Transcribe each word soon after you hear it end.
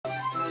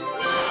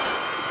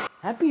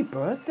Happy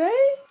birthday?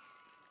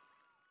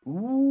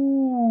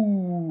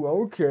 Ooh,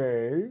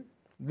 okay.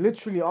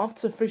 Literally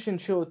after Fish and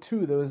Chill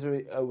 2, there was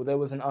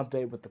an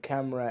update with the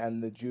camera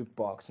and the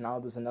jukebox. Now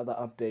there's another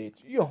update.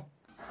 Yo.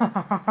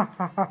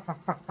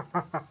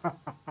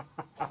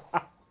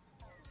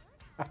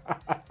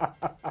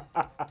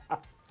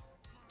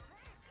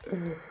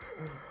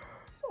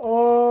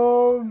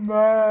 Oh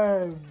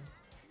man.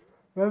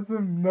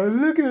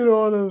 Look at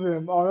all of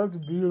them. Oh, that's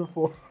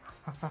beautiful.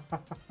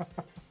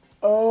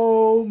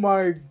 Oh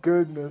my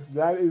goodness,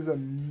 that is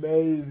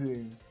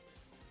amazing.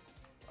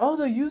 Oh,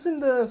 they're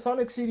using the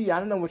Sonic CD. I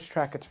don't know which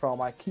track it's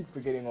from. I keep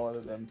forgetting all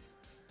of them.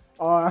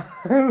 Oh,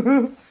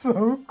 that's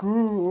so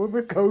cool.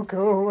 The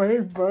Coco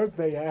Away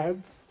birthday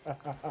hats.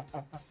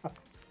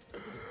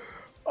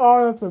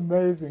 Oh, that's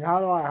amazing. How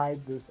do I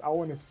hide this? I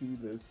want to see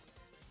this.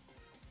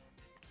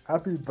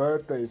 Happy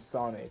birthday,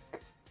 Sonic.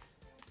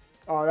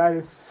 Oh, that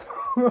is so...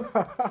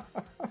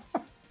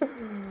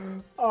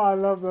 Oh, I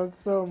love that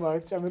so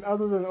much. I mean,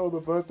 other than all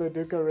the birthday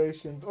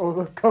decorations, all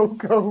the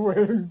Coco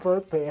wearing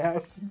birthday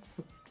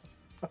hats.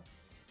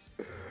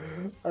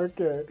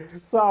 Okay,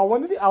 so I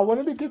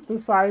wanted to get the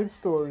side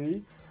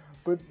story,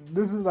 but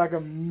this is like a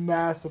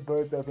massive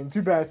birthday thing.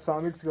 Too bad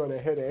Sonic's got a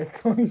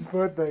headache on his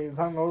birthday. He's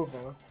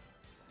hungover.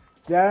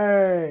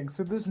 Dang,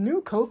 so there's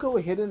new Coco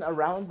hidden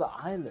around the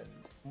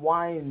island.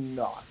 Why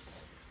not?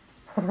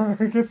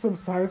 Get some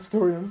side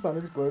story on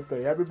Sonic's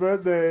birthday. Happy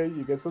birthday!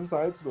 You get some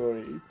side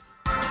story.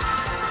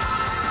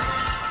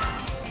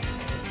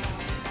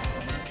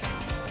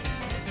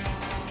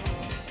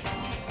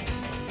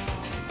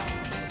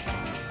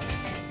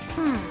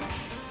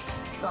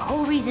 The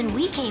whole reason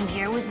we came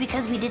here was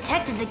because we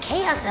detected the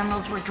Chaos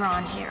Emeralds were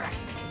drawn here.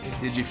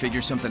 Did you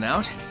figure something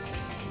out?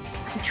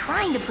 I'm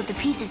trying to put the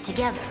pieces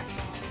together.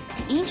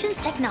 The Ancients'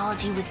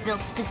 technology was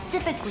built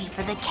specifically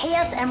for the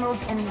Chaos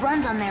Emeralds and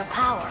runs on their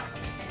power.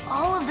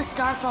 All of the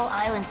Starfall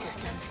Island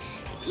systems,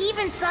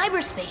 even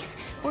cyberspace,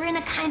 were in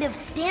a kind of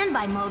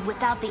standby mode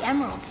without the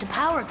Emeralds to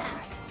power them.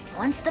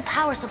 Once the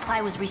power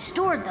supply was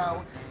restored,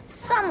 though,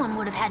 someone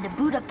would have had to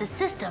boot up the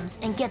systems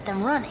and get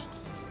them running.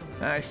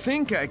 I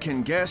think I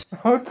can guess.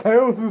 Oh,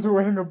 Tails is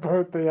wearing a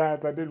birthday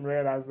hat. I didn't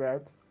realize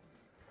that.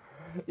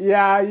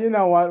 Yeah, you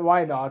know what?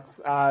 Why not?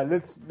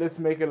 Let's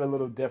make it a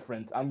little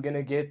different. I'm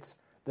gonna get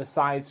the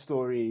side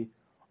story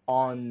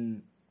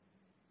on...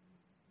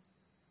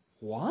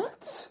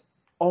 What?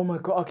 Oh my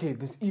god, okay,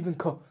 this even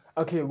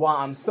okay, wow,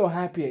 I'm so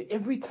happy.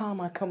 Every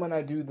time I come and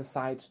I do the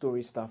side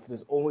story stuff,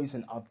 there's always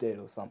an update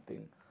or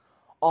something.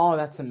 Oh,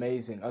 that's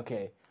amazing.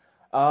 Okay.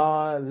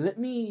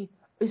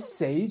 Is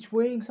Sage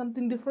wearing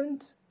something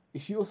different?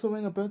 Is she also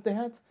wearing a birthday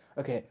hat?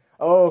 Okay.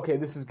 Oh, okay,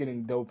 this is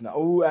getting dope now.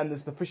 Oh, and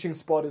there's the fishing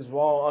spot as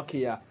well. Okay,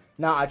 yeah.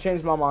 Now, I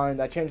changed my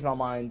mind.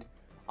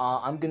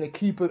 I'm gonna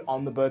keep it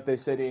on the birthday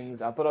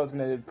settings. I thought I was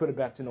gonna put it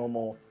back to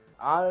normal.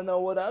 I don't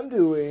know what I'm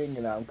doing,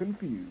 and I'm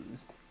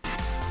confused.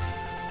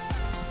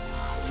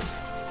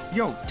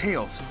 Yo,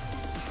 Tails.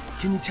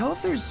 Can you tell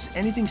if there's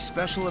anything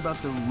special about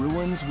the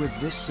ruins with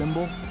this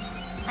symbol?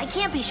 I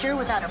can't be sure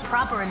without a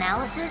proper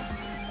analysis,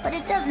 but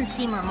it doesn't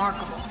seem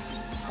remarkable.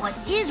 What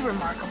is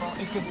remarkable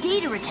is the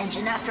data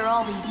retention after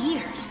all these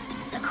years.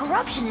 The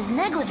corruption is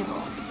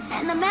negligible,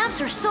 and the maps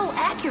are so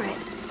accurate.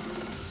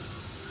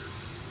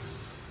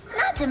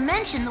 Not to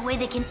mention the way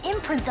they can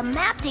imprint the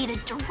map data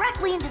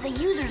directly into the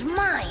user's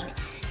mind.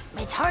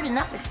 It's hard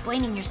enough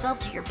explaining yourself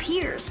to your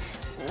peers,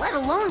 let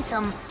alone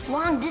some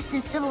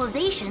long-distance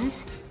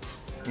civilizations.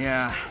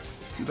 Yeah,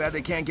 too bad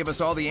they can't give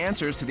us all the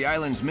answers to the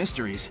island's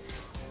mysteries.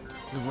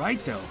 You're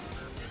right, though.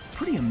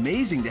 Pretty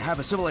amazing to have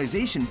a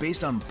civilization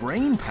based on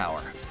brain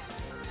power.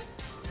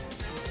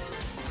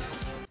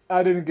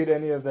 I didn't get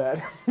any of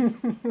that.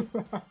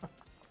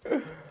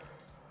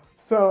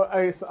 So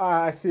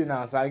I see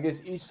now. So I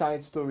guess each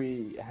side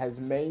story has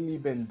mainly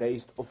been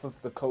based off of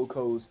the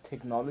Coco's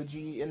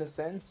technology in a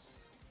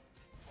sense,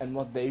 and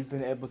what they've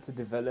been able to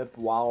develop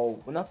while,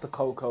 well, not the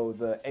Coco,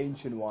 the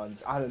ancient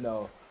ones. I don't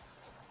know.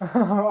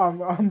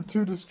 I'm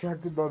too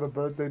distracted by the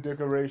birthday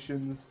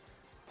decorations.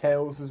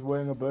 Tails is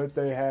wearing a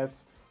birthday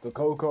hat. The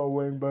Coco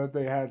wearing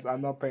birthday hats.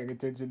 I'm not paying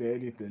attention to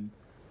anything.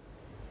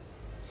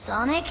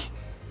 Sonic,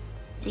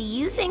 do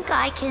you think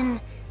I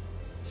can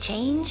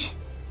change?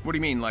 What do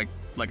you mean, like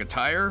a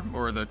tire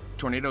or the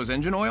tornado's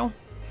engine oil?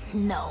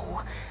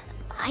 No.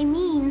 I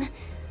mean,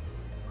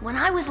 when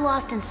I was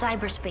lost in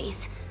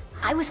cyberspace,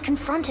 I was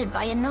confronted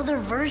by another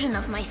version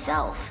of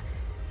myself.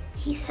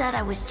 He said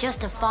I was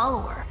just a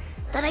follower,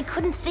 that I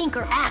couldn't think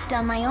or act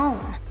on my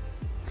own.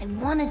 I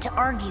wanted to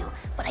argue,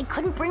 but I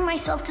couldn't bring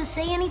myself to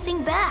say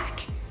anything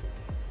back.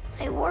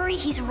 I worry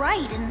he's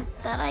right and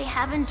that I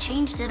haven't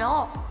changed at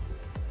all.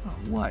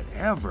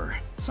 Whatever.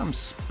 Some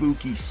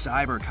spooky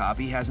cyber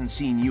copy hasn't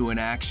seen you in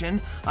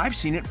action. I've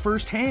seen it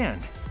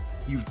firsthand.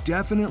 You've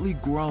definitely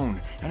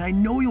grown, and I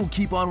know you'll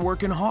keep on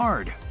working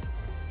hard.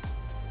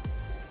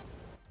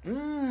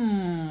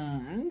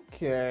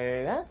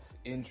 Okay, that's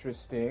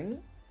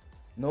interesting.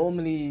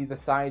 Normally, the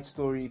side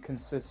story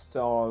consists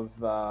of,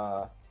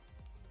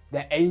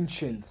 the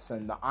ancients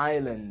and the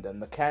island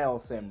and the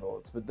Chaos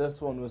Emeralds, but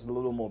this one was a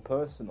little more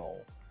personal.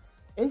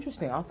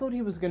 Interesting, I thought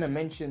he was gonna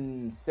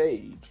mention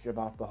Sage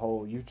about the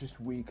whole, you're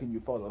just weak and you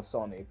follow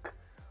Sonic.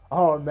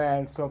 Oh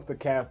man, stop the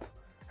cap.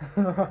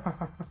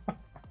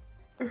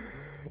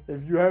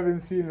 If you haven't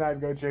seen that,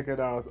 go check it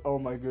out. Oh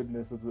my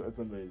goodness, it's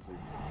amazing.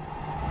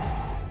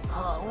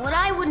 Oh, what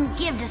I wouldn't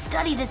give to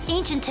study this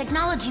ancient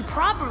technology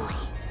properly.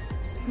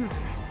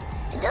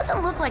 It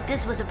doesn't look like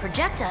this was a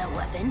projectile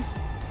weapon.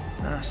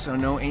 So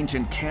no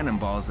ancient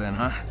cannonballs then,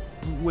 huh?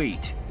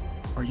 Wait,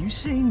 are you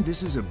saying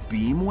this is a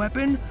beam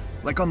weapon?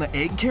 Like on the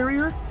egg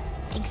carrier?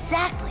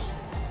 Exactly.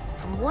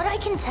 From what I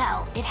can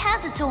tell, it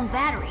has its own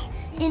battery,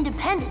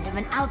 independent of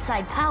an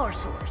outside power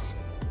source.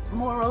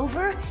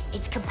 Moreover,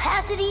 its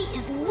capacity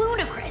is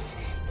ludicrous.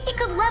 It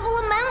could level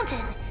a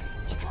mountain.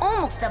 It's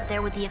almost up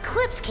there with the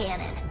Eclipse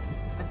cannon.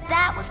 But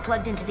that was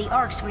plugged into the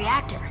Ark's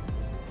reactor.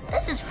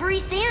 This is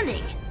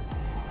freestanding.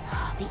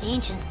 The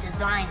Ancients'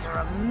 designs are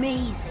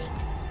amazing.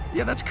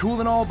 Yeah, that's cool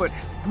and all, but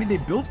I mean, they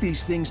built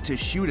these things to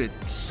shoot at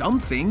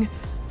something.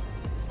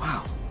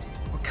 Wow,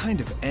 what kind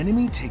of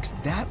enemy takes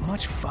that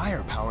much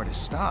firepower to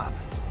stop?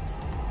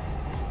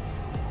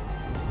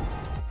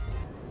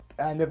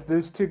 And if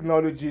this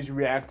technology is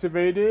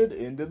reactivated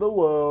into the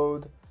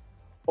world,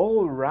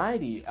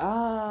 alrighty.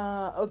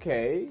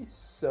 Okay.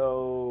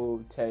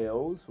 So,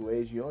 Tails,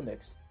 where's your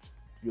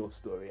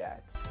story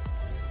at?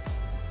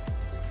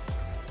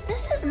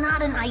 This is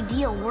not an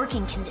ideal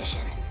working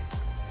condition.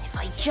 If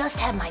I just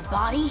had my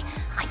body,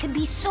 I could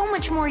be so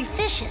much more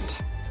efficient.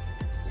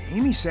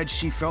 Amy said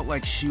she felt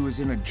like she was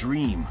in a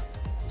dream.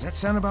 Does that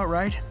sound about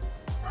right?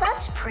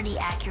 That's pretty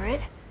accurate.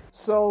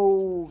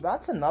 So,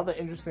 that's another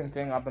interesting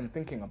thing I've been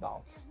thinking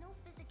about.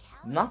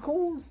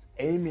 Knuckles,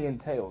 Amy, and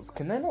Tails,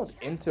 can they not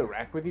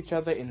interact with each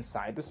other in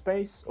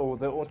cyberspace, or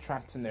they're all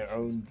trapped in their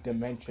own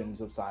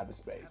dimensions of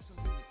cyberspace?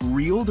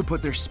 Real to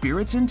put their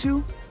spirits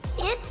into?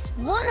 It's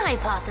one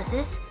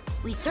hypothesis.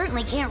 We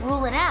certainly can't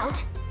rule it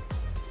out.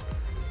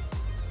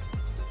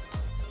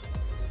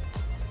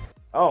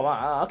 Oh,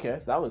 wow,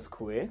 okay, that was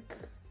quick.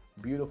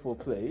 Beautiful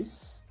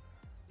place.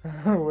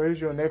 Where's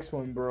your next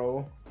one,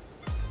 bro?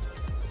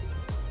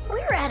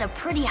 We're at a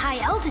pretty high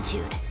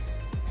altitude.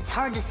 It's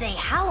hard to say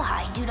how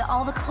high due to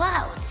all the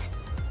clouds.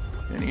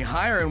 Any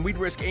higher and we'd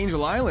risk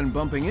Angel Island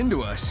bumping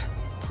into us.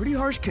 Pretty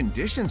harsh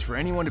conditions for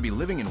anyone to be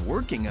living and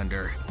working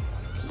under.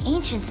 The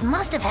Ancients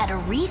must have had a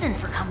reason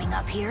for coming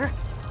up here.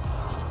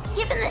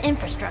 Given the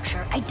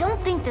infrastructure, I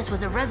don't think this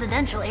was a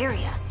residential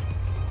area.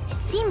 It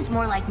seems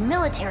more like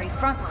military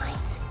front lines.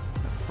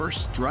 The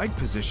first strike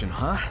position,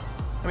 huh?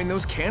 I mean,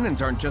 those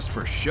cannons aren't just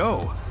for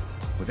show.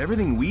 With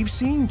everything we've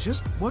seen,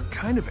 just what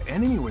kind of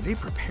enemy were they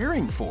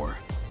preparing for?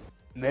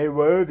 They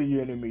were the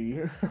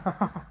enemy.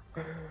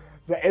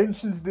 The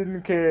Ancients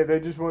didn't care, they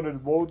just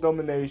wanted world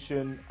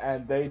domination,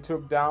 and they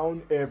took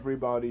down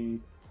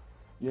everybody.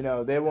 You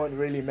know, they weren't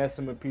really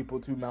messing with people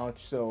too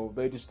much, so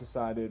they just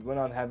decided, we're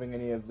not having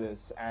any of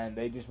this, and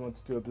they just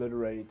wanted to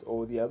obliterate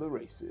all the other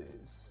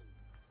races.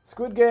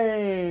 Squid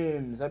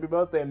Games! Happy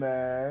birthday,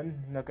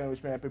 man. You're not gonna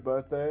wish me happy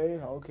birthday?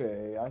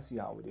 Okay, I see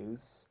how it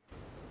is.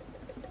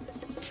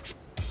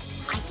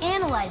 I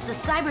analyzed the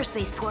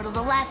cyberspace portal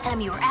the last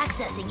time you were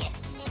accessing it.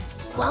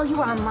 While you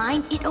were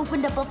online, it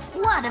opened up a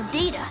flood of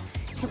data.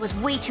 It was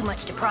way too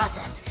much to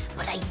process,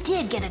 but I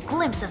did get a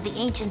glimpse of the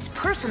Ancients'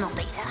 personal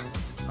data.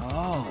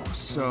 Oh,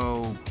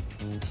 so...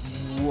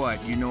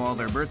 what, you know all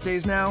their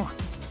birthdays now?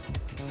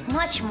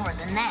 Much more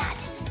than that.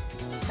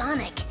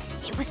 Sonic,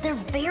 it was their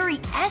very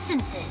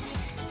essences.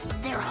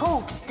 Their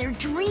hopes, their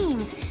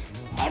dreams,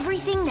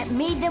 everything that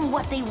made them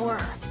what they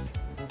were.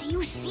 Do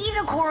you see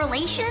the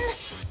correlation?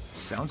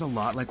 Sounds a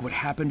lot like what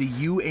happened to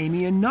you,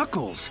 Amy, and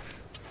Knuckles.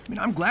 I mean,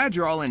 I'm glad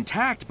you're all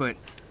intact, but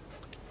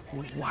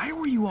why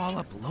were you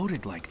all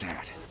uploaded like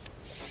that?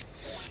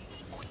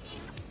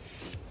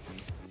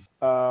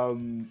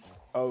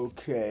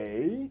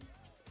 Okay.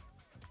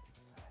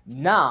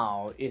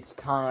 Now it's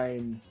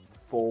time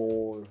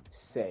for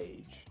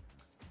Sage.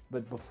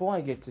 But before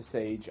I get to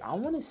Sage, I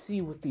want to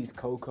see what these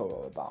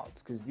Coco are about,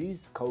 because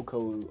these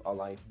Coco are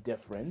like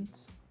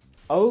different.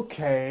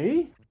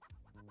 Okay.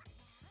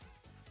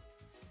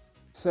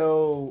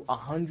 So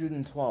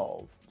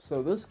 112.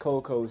 So this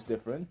Coco is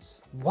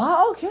different.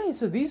 Wow, okay,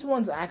 so these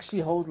ones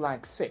actually hold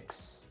like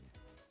 6.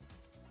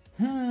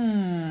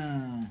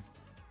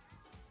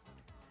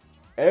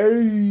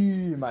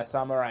 Hey, my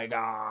samurai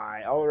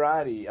guy.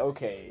 Alrighty,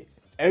 okay.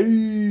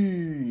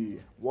 Hey,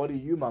 what are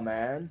you, my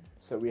man?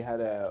 So we had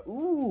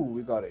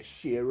we got a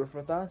sheriff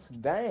with us.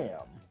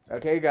 Damn.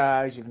 Okay,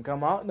 guys, you can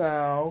come out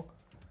now.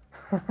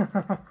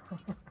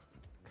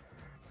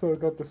 So we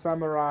got the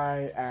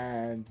samurai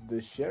and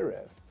the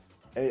sheriff.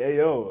 Hey,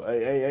 yo,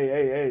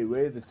 hey,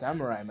 where's the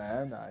samurai,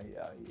 man?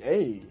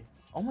 Hey.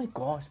 Oh my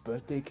gosh,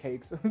 birthday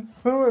cakes. It's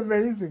so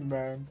amazing,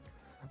 man.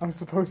 I'm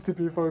supposed to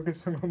be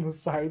focusing on the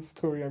side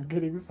story. I'm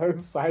getting so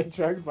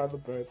sidetracked by the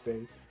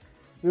birthday.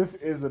 This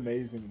is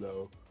amazing,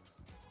 though.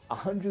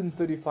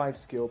 135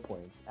 skill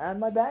points, and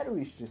my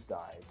batteries just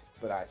died.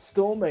 But I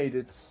still made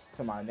it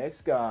to my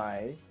next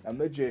guy, a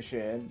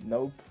magician.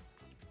 Nope,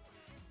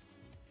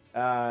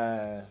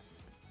 Not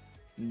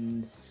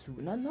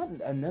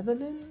a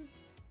Netherlands?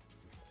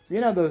 You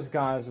know those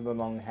guys with the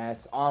long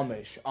hats?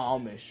 Amish.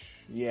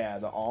 Yeah,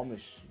 the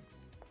Amish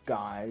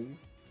guy.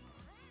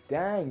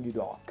 Dang, you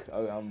doc.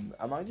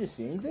 Am I just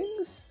seeing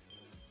things?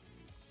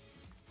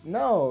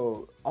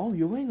 No. Oh,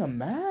 you're wearing a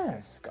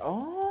mask.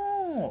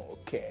 Oh,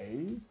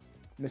 okay.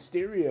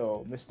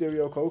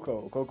 Mysterio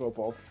Coco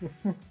Pops.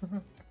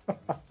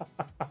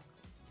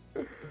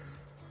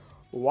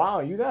 Wow,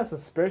 you guys are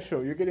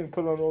special. You're getting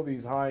put on all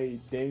these high,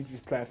 dangerous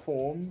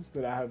platforms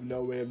that I have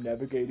no way of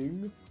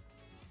navigating.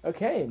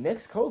 Okay,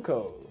 next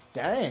Coco.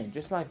 Dang,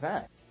 just like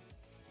that.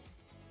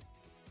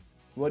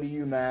 What are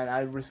you, man?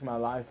 I'd risk my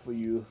life for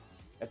you.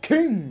 A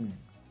king!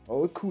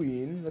 Oh, a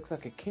queen. Looks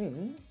like a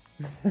king.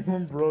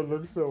 Bro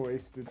looks so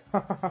wasted.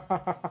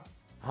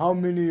 How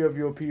many of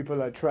your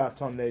people are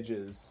trapped on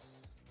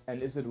ledges?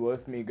 And is it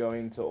worth me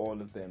going to all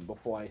of them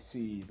before I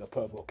see the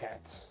purple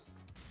cat?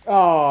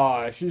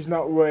 Ah, she's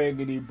not wearing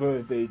any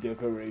birthday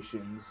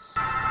decorations.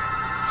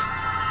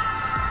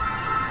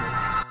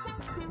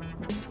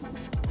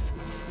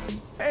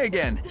 Hey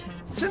again.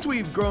 Since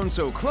we've grown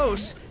so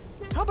close,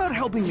 how about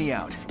helping me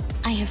out?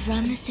 I have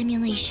run the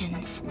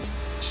simulations.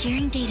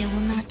 Sharing data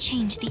will not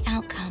change the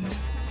outcome.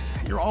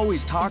 You're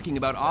always talking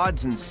about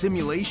odds and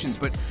simulations,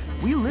 but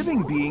we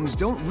living beings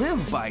don't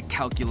live by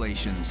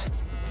calculations.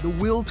 The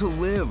will to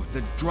live,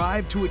 the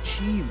drive to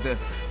achieve, the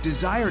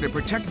desire to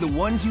protect the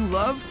ones you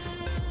love,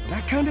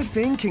 that kind of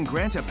thing can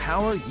grant a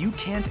power you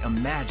can't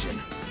imagine.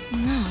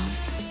 Love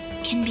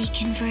can be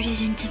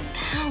converted into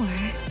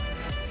power.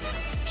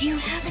 Do you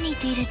have any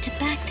data to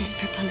back this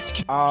proposed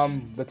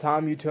conversion? The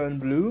time you turn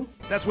blue?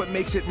 That's what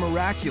makes it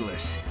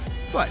miraculous.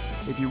 But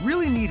if you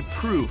really need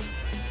proof,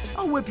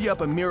 I'll whip you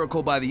up a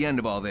miracle by the end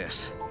of all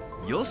this.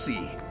 You'll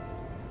see.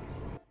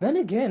 Then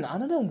again, I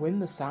don't know when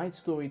the side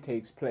story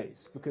takes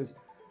place, because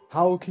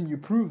how can you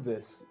prove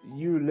this?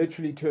 You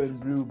literally turn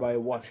blue by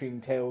watching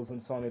Tails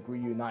and Sonic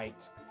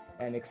reunite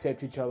and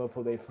accept each other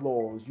for their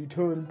flaws. You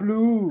turn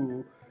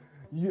blue.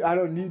 I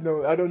don't need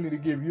to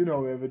give you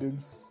no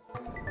evidence.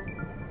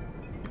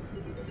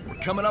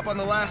 We're coming up on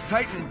the last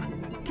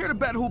Titan. Care to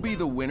bet who'll be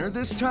the winner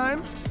this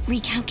time?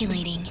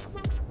 Recalculating.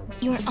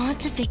 Your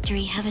odds of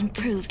victory have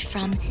improved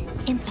from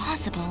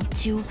impossible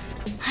to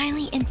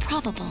highly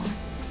improbable.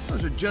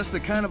 Those are just the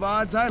kind of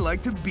odds I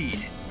like to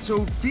beat.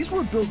 So these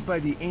were built by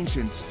the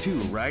Ancients too,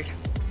 right?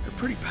 They're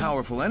pretty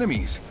powerful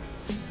enemies.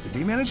 Did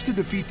they manage to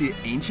defeat the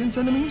Ancients'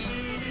 enemies?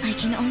 I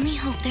can only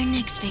hope their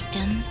next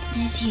victim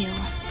is you.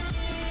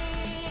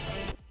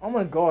 Oh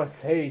my god,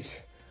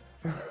 Sage.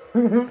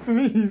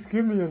 Please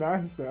give me an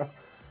answer.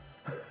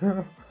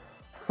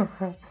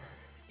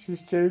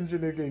 She's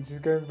changing again. She's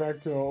going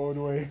back to her old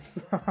ways.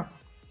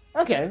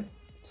 Okay.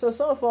 So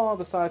far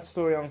the side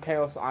story on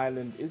Chaos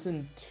Island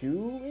isn't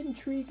too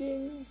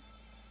intriguing.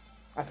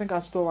 I think I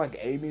still like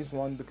Amy's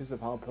one because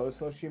of how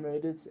personal she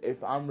made it,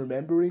 if I'm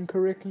remembering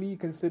correctly,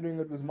 considering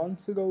it was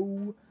months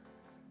ago.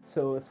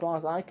 So as far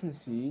as I can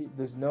see,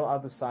 there's no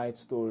other side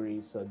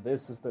story, so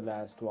this is the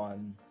last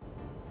one.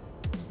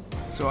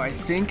 So I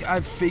think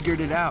I've figured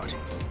it out.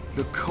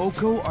 The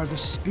Coco are the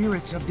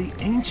spirits of the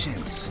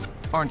Ancients,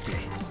 aren't they?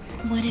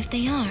 What if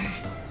they are?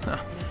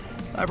 Huh.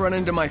 I've run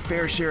into my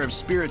fair share of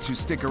spirits who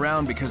stick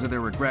around because of their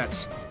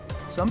regrets.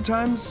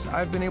 Sometimes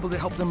I've been able to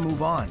help them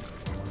move on.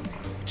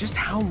 Just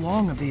how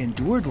long have they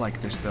endured like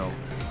this, though?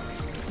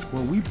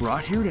 Were we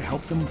brought here to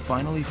help them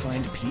finally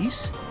find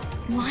peace?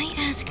 Why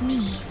ask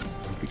me?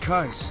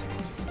 Because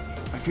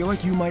I feel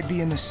like you might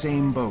be in the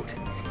same boat.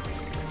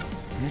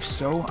 And if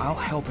so, I'll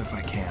help if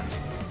I can.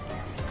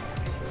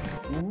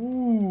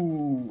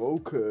 Ooh,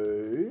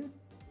 okay.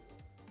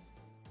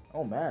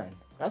 Oh man,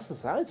 that's the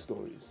side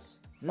stories.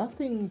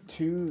 Nothing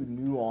too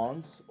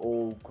nuanced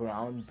or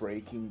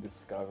groundbreaking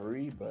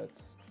discovery,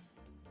 but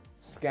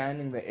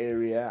scanning the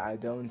area, I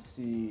don't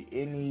see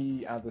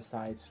any other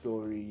side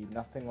story,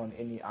 nothing on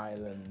any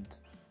island.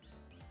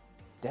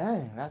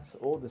 Dang, that's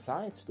all the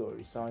side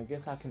stories. So I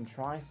guess I can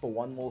try for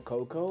one more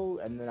Coco,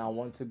 and then I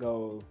want to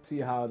go see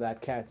how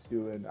that cat's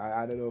doing.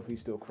 I don't know if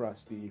he's still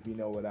crusty, if you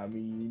know what I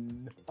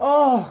mean.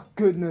 Oh,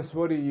 goodness,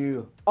 what are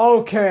you?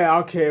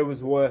 Okay, it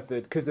was worth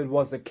it, because it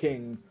was a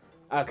king.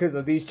 Because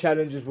these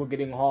challenges were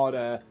getting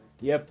harder.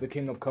 Yep, the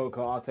king of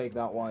Coco, I'll take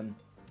that one.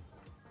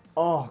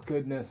 Oh,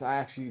 goodness,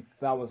 that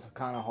was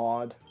kind of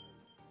hard.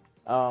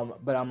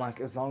 But I'm like,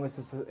 as long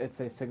as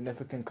it's a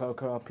significant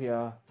Coco up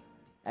here,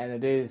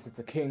 and it's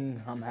a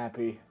king, I'm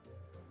happy.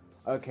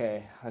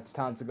 Okay, it's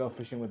time to go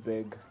fishing with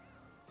Big.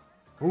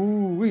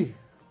 Ooh-wee.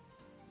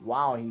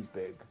 Wow, he's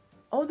big.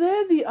 Oh,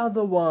 they're the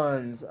other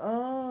ones.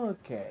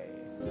 Okay.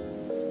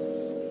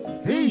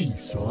 Hey,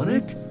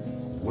 Sonic.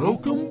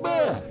 Welcome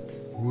back.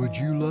 Would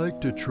you like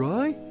to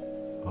try?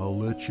 I'll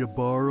let you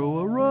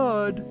borrow a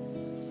rod.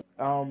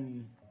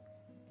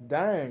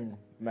 Dang,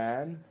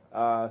 man.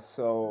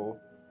 So...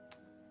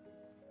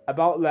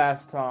 about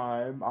last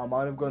time, I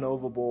might have gone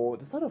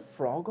overboard. Is that a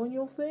frog on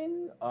your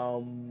thing?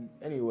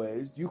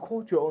 Anyways, you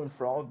caught your own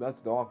frog?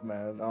 That's dark,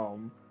 man.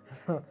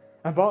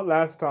 About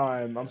last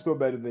time, I'm still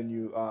better than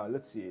you.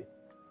 Let's see.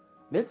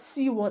 Let's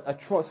see what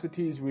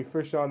atrocities we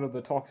fish out of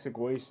the toxic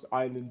waste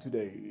island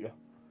today.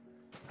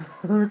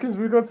 Because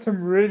we got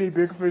some really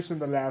big fish in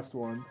the last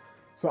one.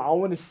 So I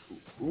want to...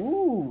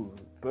 Ooh,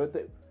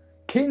 birthday...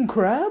 King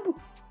Crab?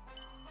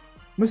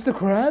 Mr.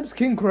 Krabs?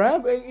 King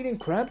Crab? Are you eating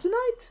crab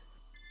tonight?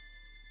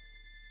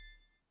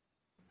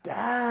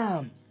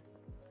 Damn.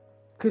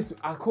 Because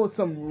I caught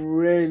some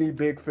really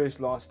big fish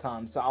last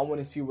time. So I want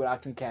to see what I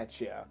can catch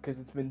here. Because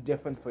it's been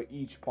different for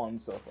each pond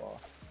so far.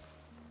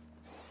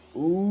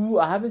 Ooh,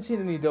 I haven't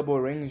seen any double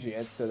rings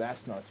yet. So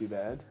that's not too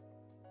bad.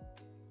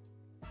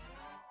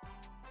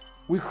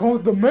 We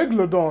caught the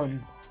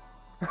Megalodon.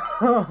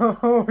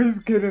 Oh, he's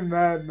getting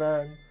mad,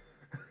 man.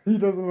 He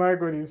doesn't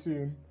like what he's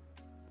seeing.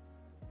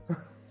 I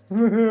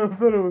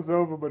thought it was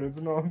over, but it's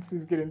not.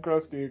 He's getting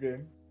crusty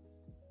again.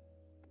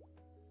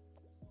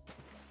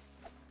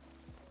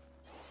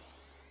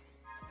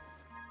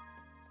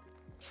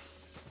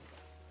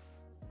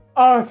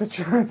 Oh, it's a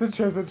treasure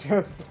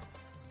chest.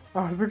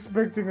 I was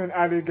expecting an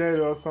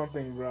alligator or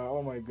something, bro.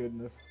 Oh my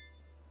goodness.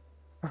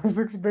 I was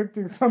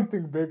expecting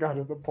something big out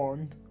of the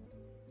pond.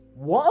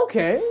 What?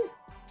 Okay.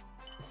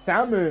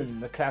 Salmon.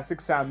 The classic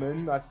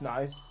salmon. That's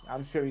nice.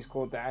 I'm sure he's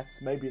called that.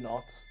 Maybe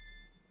not.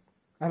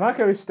 I like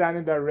how he's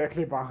standing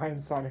directly behind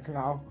Sonic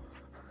now.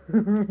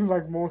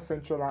 Like more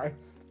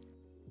centralized.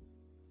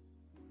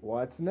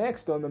 What's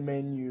next on the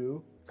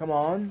menu? Come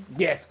on.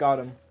 Yes, got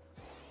him.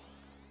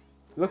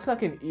 Looks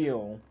like an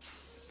eel.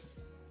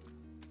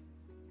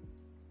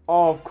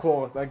 Oh, of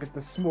course. I get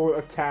the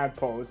small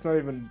tadpole. It's not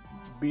even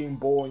being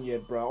born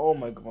yet, bro. Oh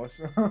my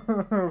gosh.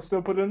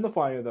 Still put it in the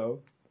fire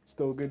though.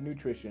 Still good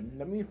nutrition.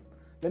 Let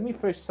me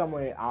fish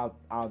somewhere out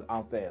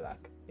there,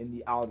 like in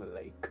the outer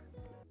lake.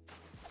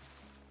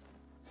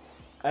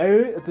 Hey,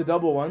 it's a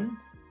double one.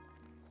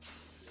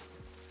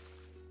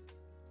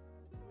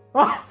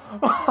 A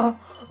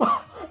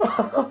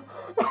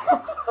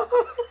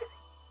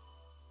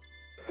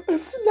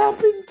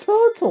snapping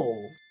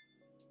turtle.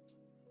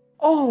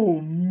 Oh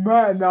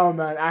man, no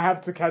man, I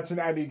have to catch an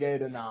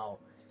alligator now.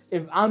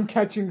 If I'm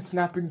catching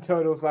snapping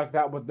turtles like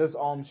that with this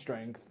arm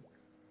strength,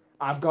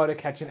 I've got to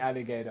catch an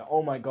alligator.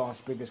 Oh my gosh,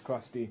 biggest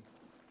crusty.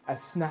 A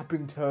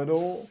snapping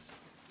turtle?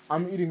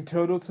 I'm eating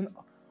turtles and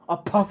a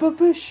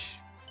pufferfish?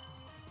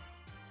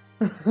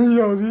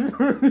 Yo,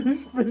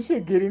 these fish are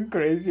getting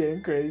crazier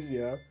and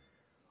crazier.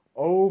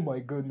 Oh my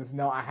goodness,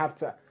 now I have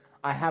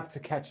to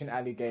catch an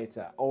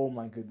alligator. Oh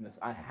my goodness,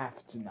 I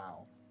have to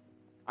now.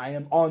 I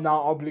am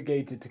now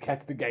obligated to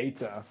catch the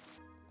gator.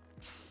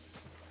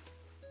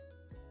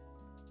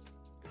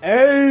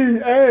 Hey,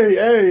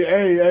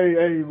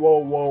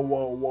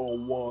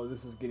 whoa.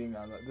 This is getting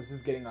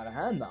out of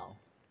hand now.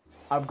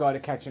 I've got to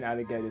catch an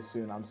alligator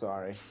soon, I'm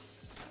sorry.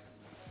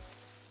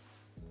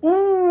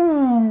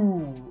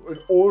 Ooh,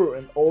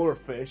 an oar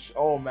fish.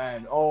 Oh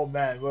man,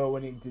 we're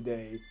winning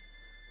today.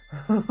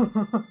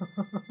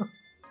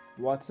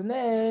 What's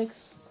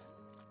next?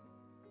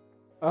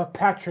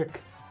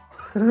 Patrick.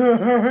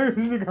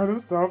 We got a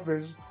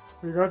starfish.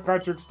 We got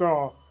Patrick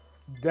Star.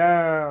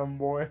 Damn,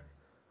 boy.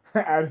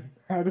 Add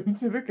him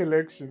to the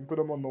collection. Put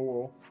him on the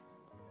wall.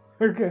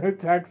 Okay,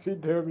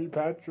 taxidermy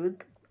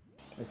Patrick.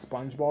 A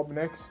SpongeBob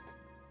next.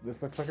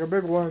 This looks like a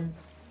big one.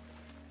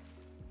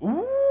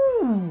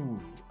 Ooh,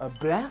 a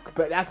black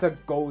bass. That's a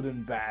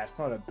golden bass,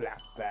 not a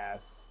black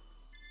bass.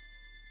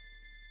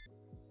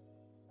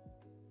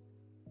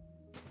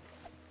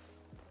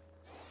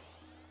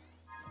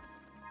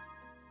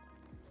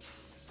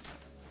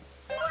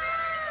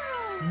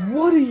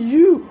 What are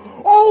you?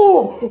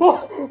 Oh!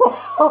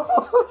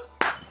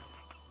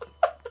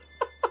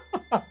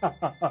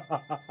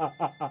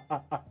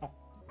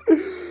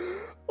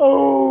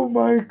 Oh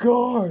my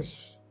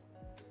gosh!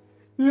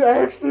 You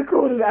actually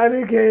caught an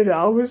alligator.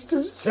 I was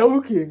just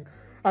joking.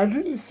 I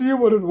didn't see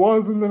what it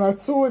was, and then I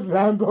saw it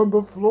land on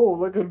the floor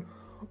like an.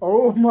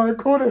 Oh my!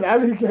 Caught an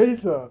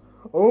alligator.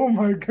 Oh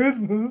my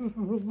goodness!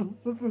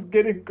 This is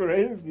getting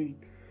crazy.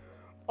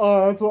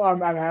 Oh, that's what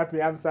I'm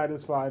happy. I'm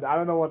satisfied. I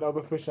don't know what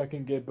other fish I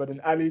can get, but an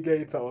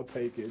alligator, I'll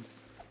take it.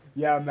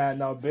 Yeah, man.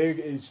 Now big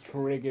is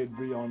triggered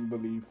beyond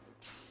belief.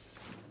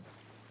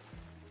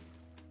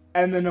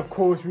 And then, of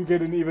course, we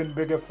get an even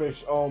bigger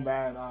fish. Oh,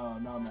 man. Oh,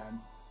 no,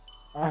 man.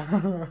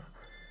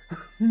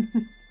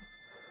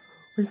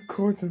 We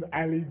caught an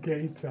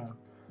alligator.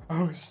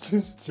 I was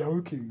just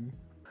joking.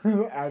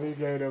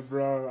 Alligator,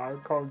 bro. I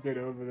can't get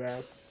over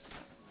that.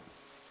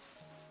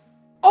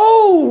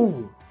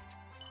 Oh!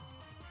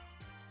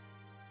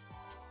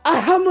 A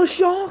hammer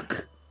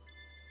shark?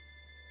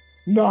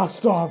 Nah,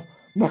 stop.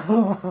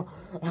 No.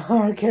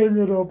 I came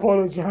here to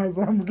apologize.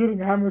 I'm getting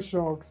hammer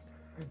sharks.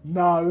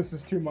 Nah, this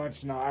is too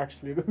much now,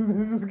 actually.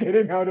 This is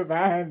getting out of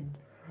hand.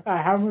 A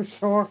hammer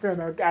shark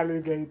and an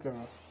alligator.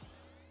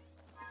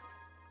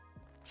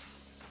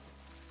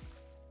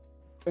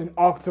 An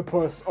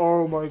octopus.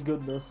 Oh my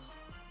goodness.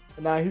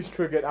 Nah, he's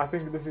triggered. I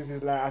think this is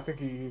his last. I think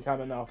he's had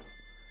enough.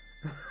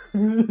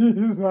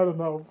 He's had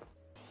enough.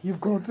 You've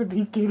got to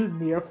be kidding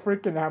me. A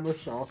freaking hammer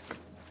shark.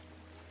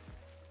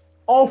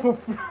 Oh,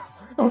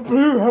 A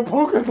blue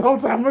polka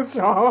dot hammer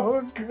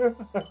shark.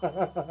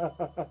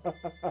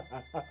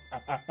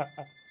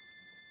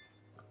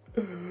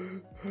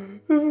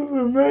 This is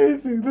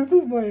amazing. This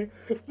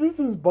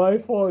is by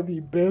far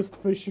the best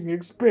fishing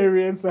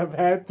experience I've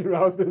had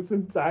throughout this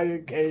entire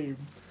game.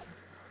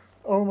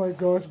 Oh my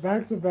gosh,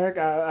 back to back,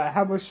 a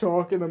hammer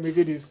shark, and then we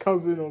get his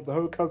cousin, or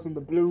her cousin, the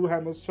blue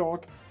hammer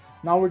shark.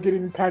 Now we're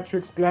getting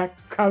Patrick's black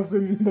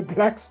cousin, the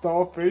black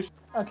starfish.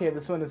 Okay,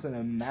 this one is in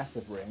a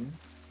massive ring.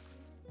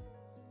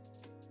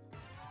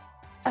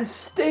 A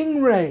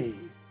stingray!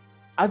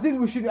 I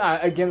think we should,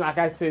 again, like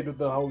I said with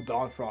the whole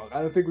dart frog,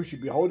 I don't think we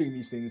should be holding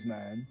these things,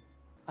 man.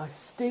 A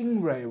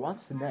stingray,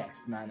 what's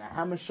next, man? A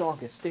hammer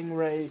shark, a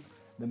stingray,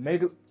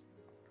 the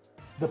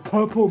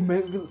purple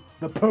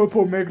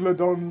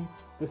megalodon,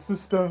 the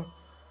sister.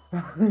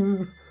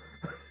 Oh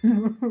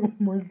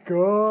my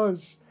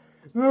gosh.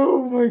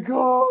 Oh my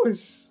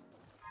gosh.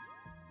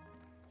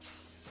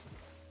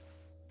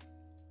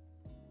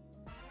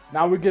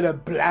 Now we get a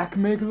black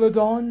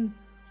megalodon.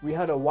 We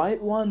had a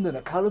white one, then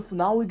a colorful.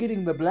 Now we're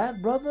getting the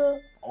black,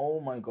 brother. Oh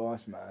my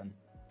gosh, man.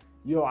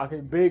 Yo, I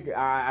think Big.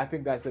 I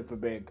think that's it for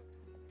Big.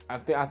 I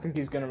think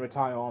he's gonna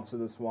retire after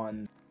this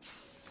one.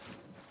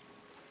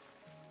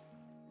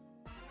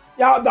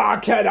 Yeah,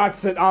 okay,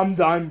 that's it. I'm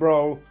done,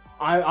 bro.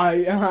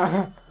 I'm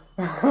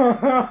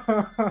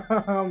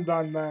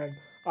done, man.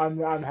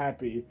 I'm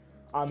happy.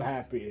 I'm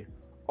happy.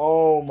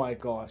 Oh my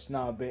gosh,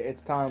 nah, Big,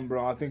 it's time,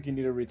 bro. I think you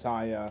need to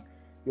retire.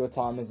 Your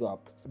time is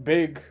up.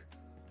 Big.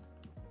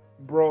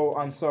 Bro,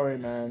 I'm sorry,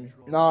 man.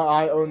 No,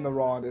 I own the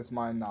rod. It's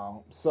mine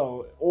now.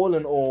 So, all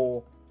in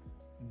all,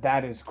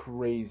 that is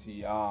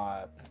crazy.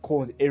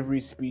 Caught every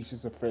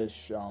species of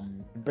fish.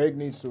 Big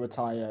needs to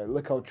retire.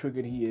 Look how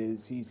triggered he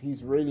is.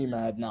 He's really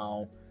mad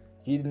now.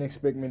 He didn't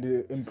expect me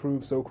to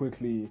improve so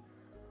quickly.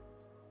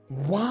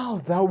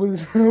 Wow, that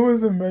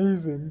was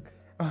amazing.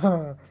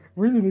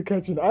 We need to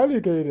catch an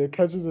alligator.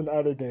 Catches an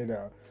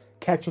alligator.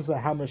 Catches a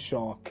hammer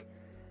shark.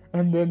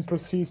 And then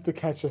proceeds to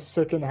catch a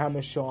second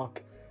hammer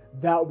shark.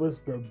 That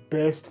was the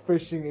best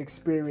fishing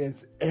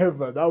experience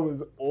ever. That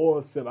was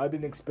awesome. I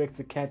didn't expect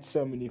to catch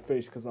so many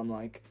fish because I'm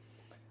like,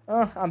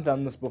 I've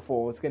done this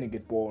before. It's going to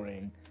get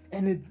boring.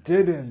 And it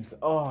didn't.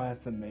 Oh,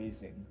 that's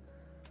amazing.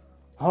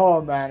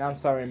 Oh, man. I'm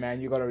sorry, man.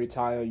 You got to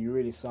retire. You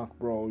really suck,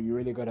 bro. You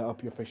really got to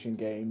up your fishing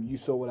game. You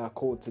saw what I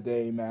caught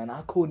today, man.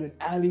 I caught an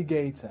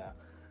alligator.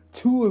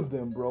 2 of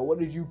them, bro. What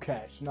did you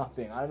catch?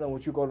 Nothing. I don't know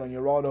what you got on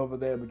your rod over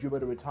there, but you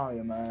better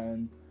retire,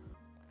 man.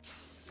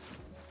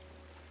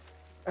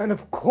 And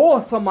of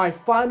course, on my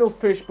final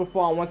fish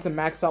before I want to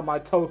max out my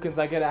tokens,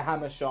 I get a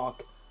hammer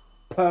shark.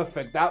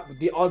 Perfect.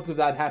 The odds of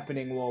that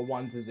happening were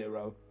 1 to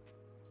 0.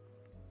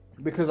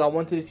 Because I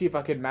wanted to see if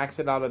I could max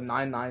it out at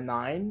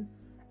 999,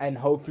 and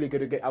hopefully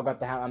I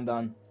got the hammer. I'm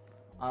done.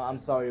 I'm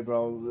sorry,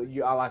 bro.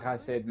 Like I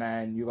said,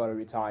 man, you gotta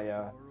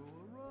retire.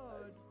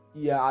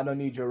 Yeah, I don't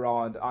need your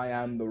rod. I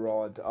am the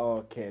rod.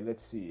 Okay,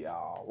 let's see.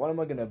 What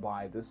am I gonna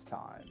buy this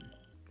time?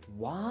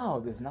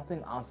 Wow, there's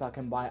nothing else I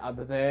can buy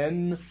other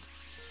than...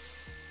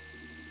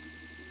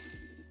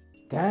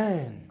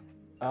 Dang.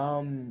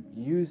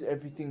 Use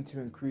everything to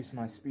increase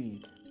my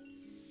speed.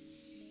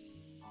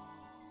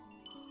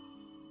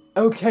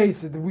 Okay,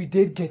 so we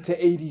did get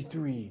to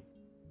 83.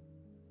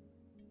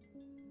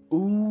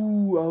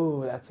 Ooh,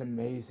 oh, that's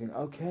amazing.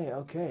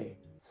 Okay.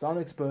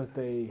 Sonic's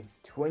birthday,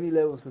 20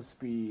 levels of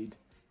speed,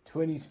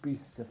 20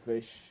 species of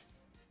fish.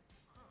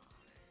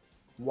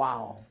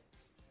 Wow.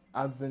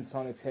 Other than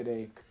Sonic's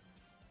headache.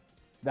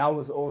 That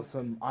was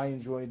awesome. I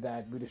enjoyed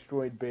that. We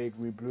destroyed Big.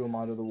 We blew him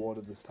out of the water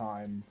this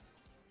time.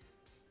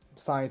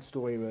 Side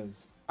story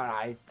was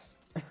alright.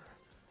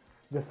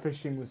 The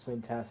fishing was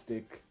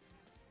fantastic.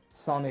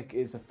 Sonic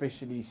is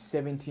officially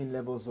 17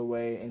 levels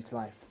away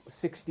until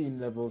 16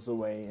 levels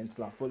away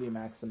until I fully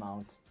max him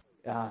out.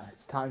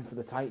 It's time for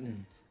the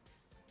Titan.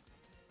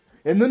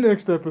 In the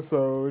next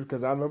episode,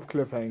 because I love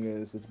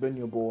cliffhangers, it's been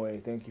your boy.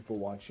 Thank you for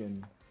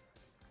watching.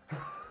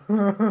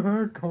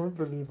 I can't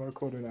believe I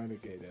caught an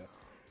alligator.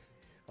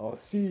 I'll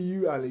see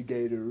you,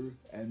 alligator,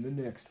 and the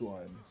next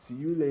one. See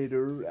you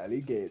later,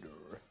 alligator.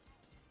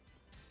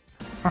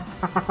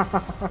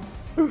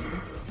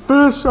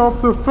 Fish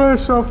after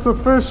fish after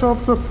fish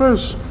after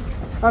fish.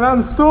 And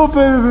I'm still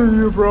better than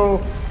you, bro.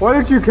 What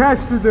did you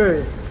catch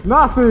today?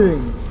 Nothing.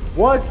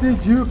 What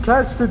did you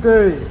catch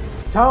today?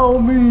 Tell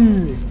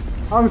me.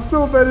 I'm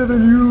still better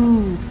than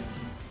you.